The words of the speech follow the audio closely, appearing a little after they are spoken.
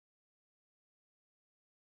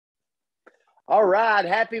All right.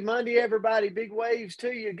 Happy Monday, everybody. Big waves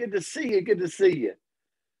to you. Good to see you. Good to see you.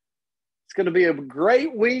 It's going to be a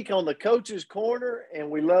great week on the Coach's Corner, and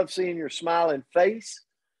we love seeing your smiling face.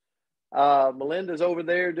 Melinda's over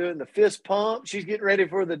there doing the fist pump. She's getting ready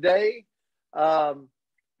for the day. No,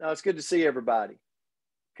 it's good to see everybody.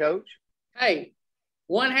 Coach? Hey,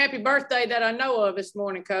 one happy birthday that I know of this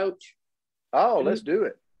morning, Coach. Oh, let's do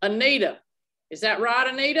it. Anita. Is that right,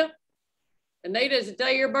 Anita? Anita, is the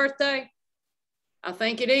day your birthday? I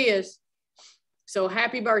think it is. So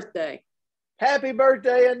happy birthday. Happy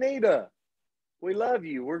birthday, Anita. We love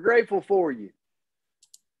you. We're grateful for you.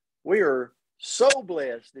 We are so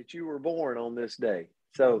blessed that you were born on this day.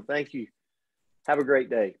 So thank you. Have a great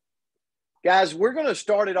day. Guys, we're going to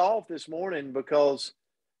start it off this morning because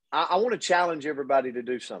I want to challenge everybody to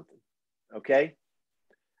do something, okay?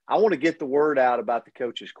 I want to get the word out about the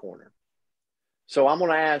Coach's Corner. So I'm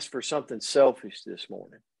going to ask for something selfish this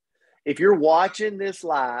morning. If you're watching this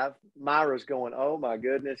live, Myra's going, oh my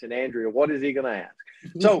goodness, and Andrea, what is he going to ask?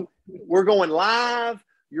 So we're going live.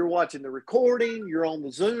 You're watching the recording. You're on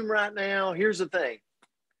the Zoom right now. Here's the thing.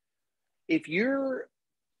 If you're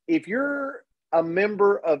a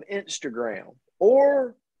member of Instagram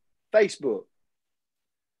or Facebook,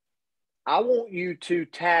 I want you to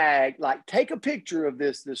tag, take a picture of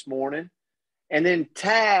this morning and then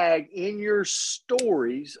tag in your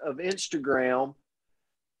stories of Instagram,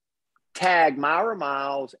 tag Myra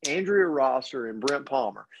Miles, Andrea Rosser, and Brent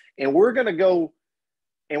Palmer. And we're going to go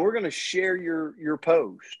and we're going to share your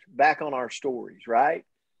post back on our stories, right?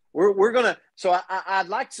 We're going to, so I'd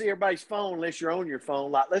like to see everybody's phone, unless you're on your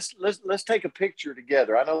phone. Let's take a picture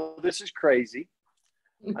together. I know this is crazy.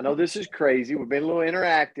 We've been a little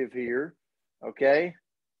interactive here, okay?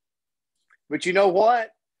 But you know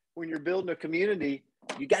what? When you're building a community,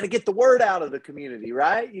 you got to get the word out of the community,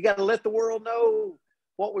 right? You got to let the world know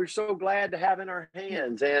what we're so glad to have in our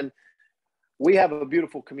hands. And we have a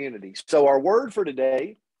beautiful community. So our word for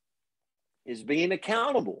today is being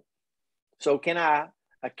accountable. So can I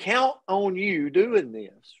account on you doing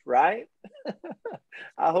this, right?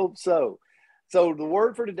 I hope so. So the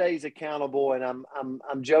word for today is accountable, and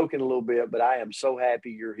I'm joking a little bit, but I am so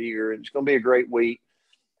happy you're here, and it's going to be a great week.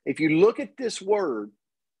 If you look at this word,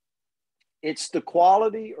 it's the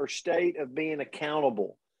quality or state of being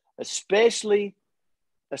accountable, especially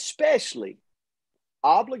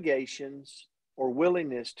obligations or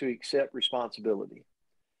willingness to accept responsibility.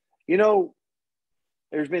 You know,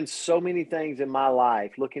 there's been so many things in my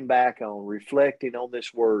life, looking back on, reflecting on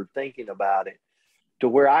this word, thinking about it, to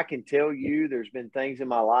where I can tell you there's been things in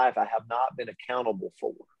my life I have not been accountable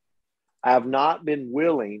for. I have not been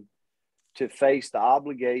willing to face the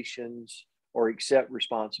obligations or accept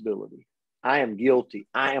responsibility. I am guilty.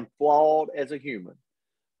 I am flawed as a human,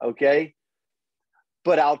 okay?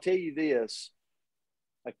 But I'll tell you this,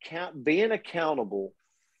 being accountable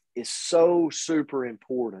is so super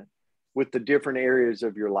important with the different areas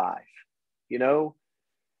of your life. You know,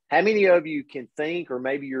 how many of you can think, or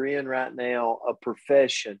maybe you're in right now, a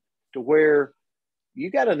profession to where you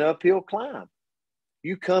got an uphill climb?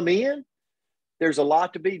 You come in, there's a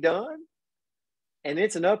lot to be done, and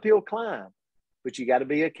it's an uphill climb, but you got to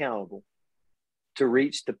be accountable to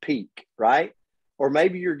reach the peak, right? Or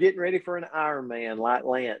maybe you're getting ready for an Ironman like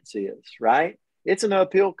Lance is, right? It's an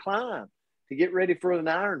uphill climb to get ready for an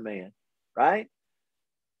Ironman, right?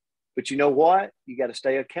 But you know what? You got to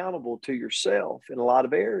stay accountable to yourself in a lot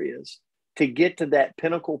of areas to get to that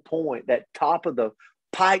pinnacle point, that top of the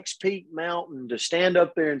Pikes Peak Mountain, to stand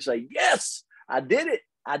up there and say, yes, I did it.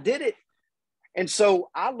 I did it. And so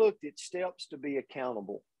I looked at steps to be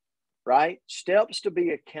accountable, right? Steps to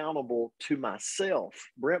be accountable to myself,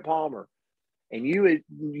 Brent Palmer, and you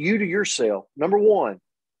to yourself. Number one,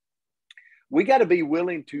 we got to be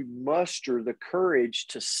willing to muster the courage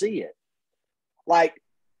to see it.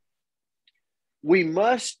 We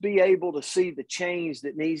must be able to see the change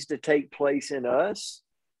that needs to take place in us.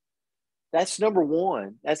 That's number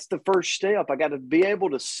one. That's the first step. I got to be able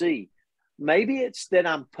to see. Maybe it's that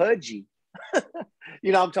I'm pudgy.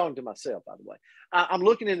 I'm talking to myself, by the way. I'm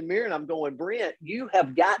looking in the mirror and I'm going, Brent, you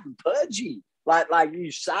have gotten pudgy. Like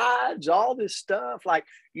you sides, all this stuff. Like,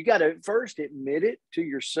 you got to first admit it to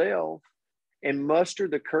yourself and muster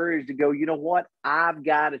the courage to go, you know what? I've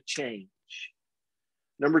got to change.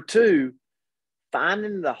 Number two,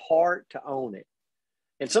 finding the heart to own it.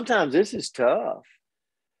 And sometimes this is tough.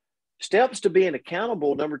 Steps to being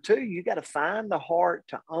accountable. Number two, you got to find the heart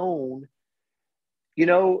to own. You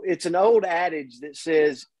know, it's an old adage that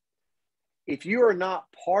says, if you are not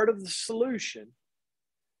part of the solution,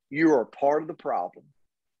 you are part of the problem.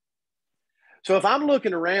 So if I'm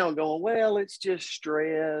looking around going, well, it's just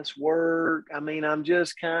stress, work. I mean, I'm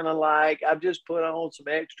just kind of like, I've just put on some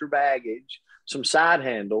extra baggage, some side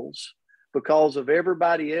handles because of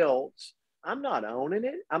everybody else. I'm not owning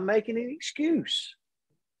it. I'm making an excuse.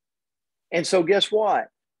 And so guess what?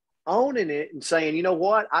 Owning it and saying, you know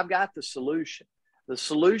what? I've got the solution. The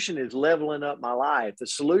solution is leveling up my life. The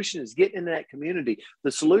solution is getting into that community.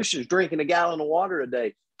 The solution is drinking a gallon of water a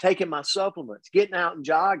day, taking my supplements, getting out and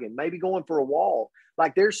jogging, maybe going for a walk.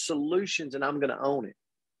 Like there's solutions and I'm going to own it.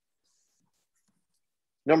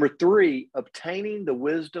 Number 3, obtaining the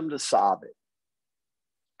wisdom to solve it.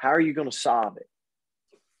 How are you going to solve it?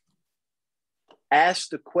 Ask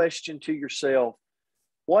the question to yourself,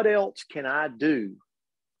 what else can I do?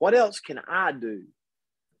 What else can I do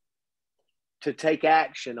to take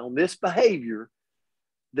action on this behavior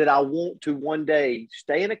that I want to one day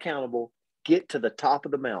staying accountable, get to the top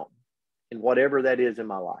of the mountain in whatever that is in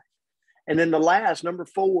my life? And then the last, number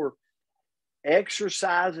 4,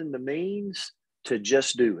 exercising the means to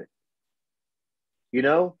just do it. You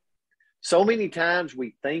know, so many times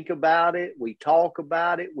we think about it, we talk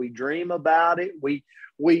about it, we dream about it,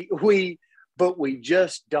 but we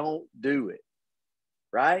just don't do it,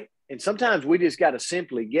 right? And sometimes we just got to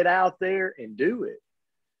simply get out there and do it.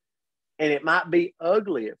 And it might be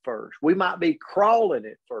ugly at first. We might be crawling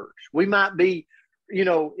at first. We might be, you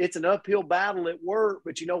know, it's an uphill battle at work,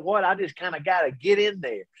 but you know what? I just kind of got to get in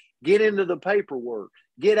there, get into the paperwork,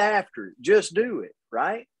 get after it, just do it,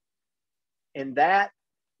 right? And that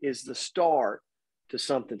is the start to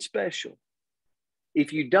something special.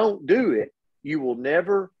 If you don't do it, you will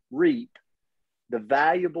never reap the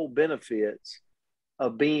valuable benefits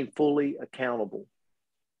of being fully accountable.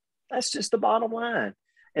 That's just the bottom line.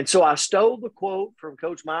 And so I stole the quote from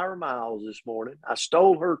Coach Myra Miles this morning. I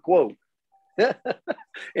stole her quote.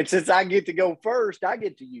 And since I get to go first, I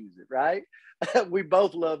get to use it, right? We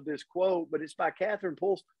both love this quote, but it's by Catherine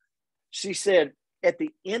Pulse. She said, at the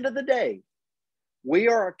end of the day, we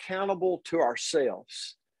are accountable to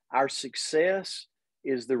ourselves. Our success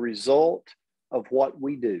is the result of what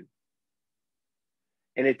we do.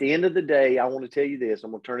 And at the end of the day, I want to tell you this.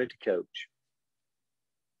 I'm going to turn it to Coach.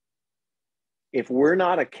 If we're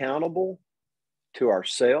not accountable to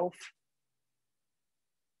ourselves,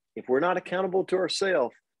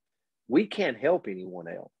 we can't help anyone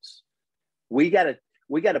else. We got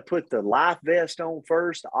to put the life vest on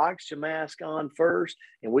first, the oxygen mask on first,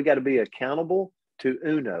 and we got to be accountable to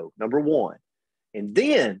Uno, number 1. And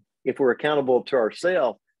then if we're accountable to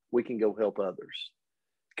ourselves, we can go help others.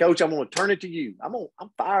 Coach, I'm going to turn it to you. I'm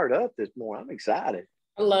fired up this morning. I'm excited.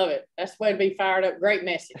 I love it. That's the way to be fired up. Great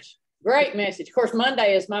message. Great message. Of course,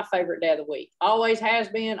 Monday is my favorite day of the week. Always has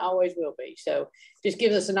been, always will be. So just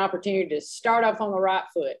gives us an opportunity to start off on the right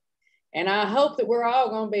foot. And I hope that we're all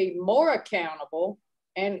going to be more accountable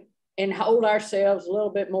and hold ourselves a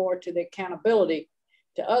little bit more to the accountability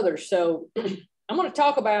to others. So I'm going to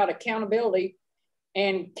talk about accountability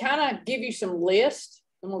and kind of give you some lists.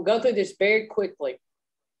 And we'll go through this very quickly.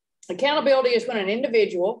 Accountability is when an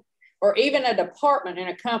individual or even a department in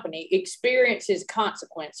a company experiences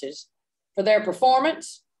consequences for their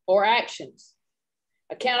performance or actions.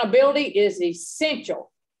 Accountability is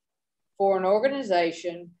essential for an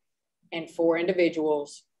organization and for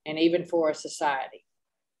individuals and even for a society.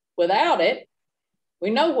 Without it, we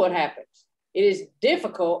know what happens. It is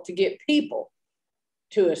difficult to get people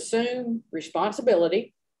to assume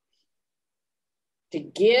responsibility, to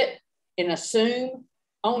get and assume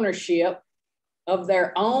ownership of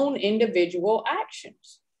their own individual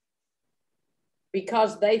actions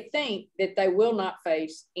because they think that they will not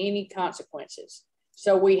face any consequences.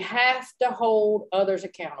 So we have to hold others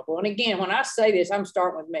accountable. And again, when I say this, I'm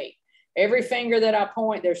starting with me. Every finger that I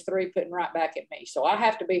point, there's 3 putting right back at me. So I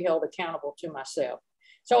have to be held accountable to myself.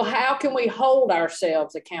 So how can we hold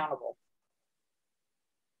ourselves accountable?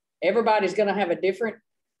 Everybody's going to have a different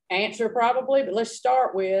answer probably, but let's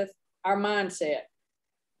start with our mindset.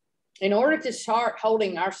 In order to start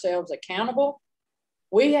holding ourselves accountable,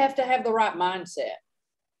 we have to have the right mindset.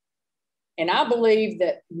 And I believe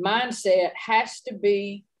that mindset has to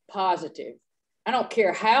be positive. I don't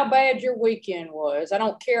care how bad your weekend was. I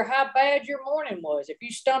don't care how bad your morning was. If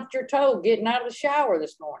you stumped your toe getting out of the shower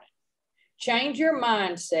this morning, change your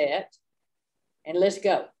mindset and let's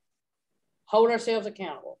go. Hold ourselves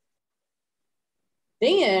accountable.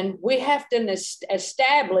 Then we have to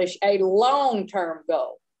establish a long-term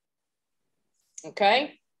goal.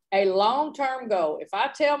 Okay? A long-term goal. If I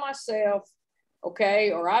tell myself, okay,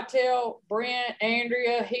 or I tell Brent,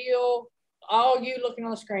 Andrea, Hill, all you looking on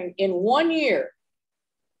the screen, in 1 year,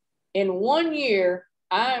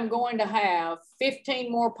 I am going to have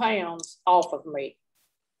 15 more pounds off of me.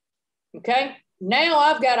 Okay. Now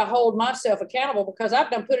I've got to hold myself accountable because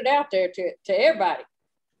I've done put it out there to everybody.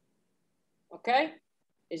 Okay.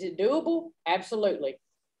 Is it doable? Absolutely. If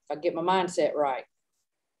I get my mindset right.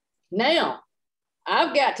 Now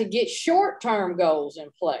I've got to get short-term goals in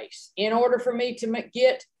place in order for me to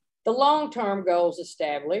get the long-term goals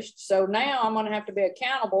established. So now I'm going to have to be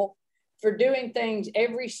accountable for doing things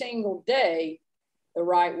every single day the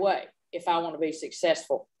right way if I want to be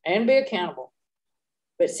successful and be accountable.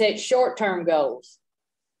 But set short-term goals.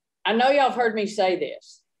 I know y'all have heard me say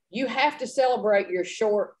this. You have to celebrate your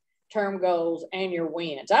short-term goals and your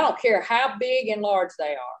wins. I don't care how big and large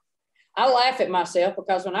they are. I laugh at myself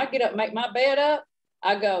because when I get up and make my bed up,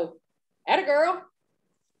 I go, atta girl,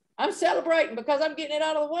 I'm celebrating because I'm getting it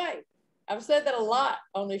out of the way. I've said that a lot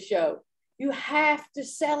on this show. You have to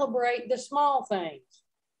celebrate the small things.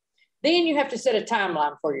 Then you have to set a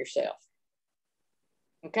timeline for yourself.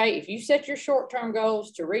 Okay, if you set your short-term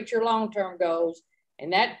goals to reach your long-term goals,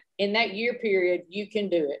 and that in that year period, you can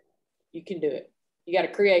do it. You can do it. You got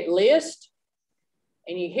to create lists.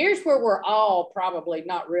 And here's where we're all probably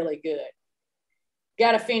not really good.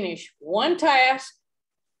 Got to finish one task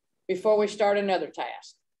before we start another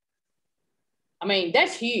task. I mean,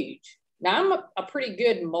 that's huge. Now, I'm a pretty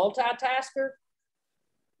good multitasker,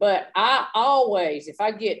 but I always, if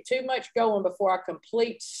I get too much going before I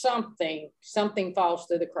complete something, something falls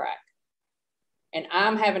through the crack. And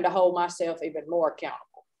I'm having to hold myself even more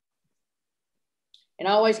accountable. And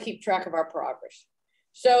I always keep track of our progress.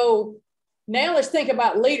 So now let's think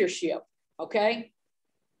about leadership, okay?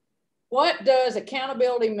 What does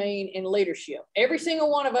accountability mean in leadership? Every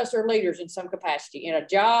single one of us are leaders in some capacity, in a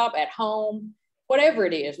job, at home, whatever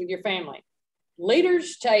it is with your family.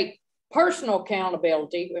 Leaders take personal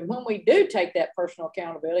accountability, and when we do take that personal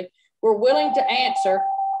accountability, we're willing to answer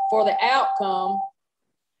for the outcome.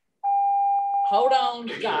 Hold on,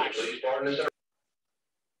 Josh.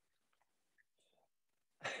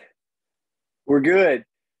 We're good.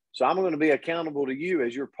 So I'm going to be accountable to you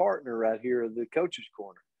as your partner right here at the Coach's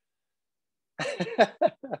Corner.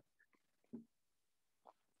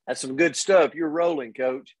 That's some good stuff. You're rolling,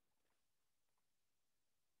 Coach.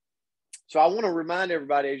 So I want to remind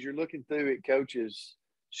everybody, as you're looking through at Coach's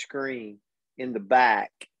screen in the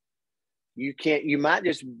back, you might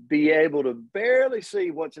just be able to barely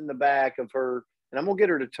see what's in the back of her. And I'm going to get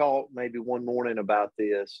her to talk maybe one morning about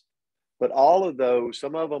this. But all of those,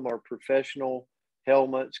 some of them are professional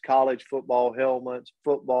helmets, college football helmets,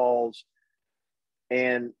 footballs.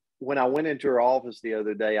 And when I went into her office the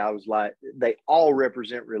other day, I was like, they all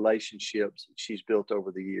represent relationships that she's built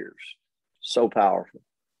over the years. So powerful.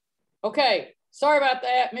 Okay, sorry about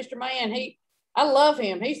that. Mr. Mann, I love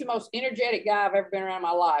him. He's the most energetic guy I've ever been around in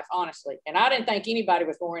my life, honestly. And I didn't think anybody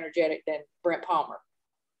was more energetic than Brent Palmer.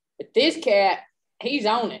 But this cat, he's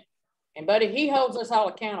on it. And, buddy, he holds us all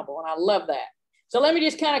accountable, and I love that. So let me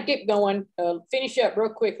just kind of get going, finish up real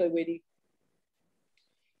quickly with you.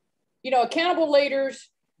 You know, accountable leaders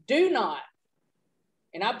do not,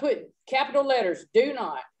 and I put capital letters, do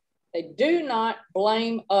not, they do not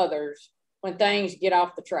blame others when things get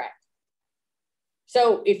off the track.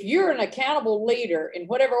 So if you're an accountable leader in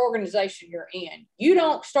whatever organization you're in, you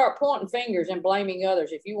don't start pointing fingers and blaming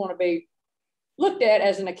others if you want to be looked at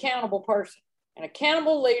as an accountable person. An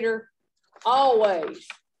accountable leader always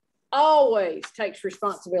takes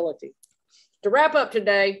responsibility. To wrap up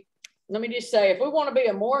today, let me just say, if we want to be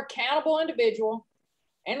a more accountable individual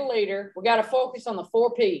and leader, we got to focus on the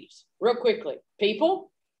 4 P's real quickly.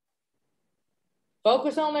 People,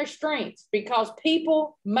 focus on their strengths because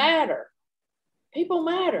people matter. People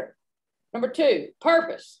matter. Number 2,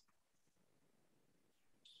 purpose.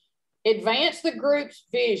 Advance the group's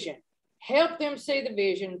vision. Help them see the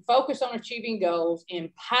vision. Focus on achieving goals.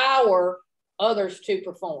 Empower others to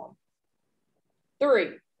perform. 3,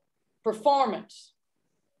 performance.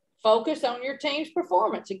 Focus on your team's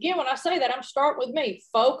performance. Again, when I say that, I'm starting with me.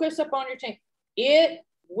 Focus upon your team. It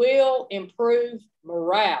will improve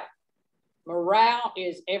morale. Morale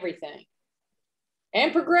is everything.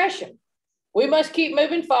 And progression. We must keep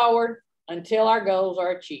moving forward until our goals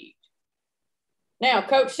are achieved. Now,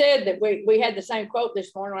 Coach said that we had the same quote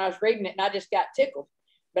this morning when I was reading it, and I just got tickled.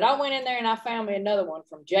 But I went in there and I found me another one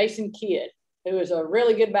from Jason Kidd, who is a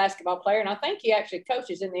really good basketball player, and I think he actually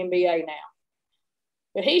coaches in the NBA now.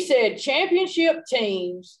 But he said, championship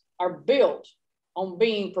teams are built on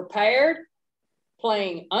being prepared,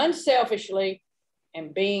 playing unselfishly,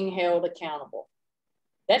 and being held accountable.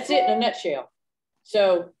 That's it in a nutshell.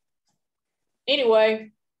 So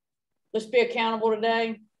anyway, let's be accountable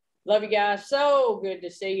today. Love you guys. So good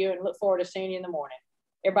to see you and look forward to seeing you in the morning.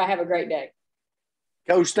 Everybody have a great day.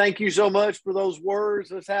 Coach, thank you so much for those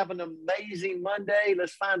words. Let's have an amazing Monday.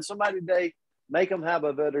 Let's find somebody today. Make them have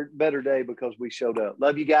a better day because we showed up.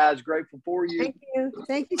 Love you guys. Grateful for you. Thank you.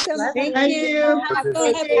 Thank you so much. Thank you.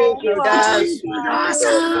 Thank you. Guys.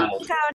 Awesome.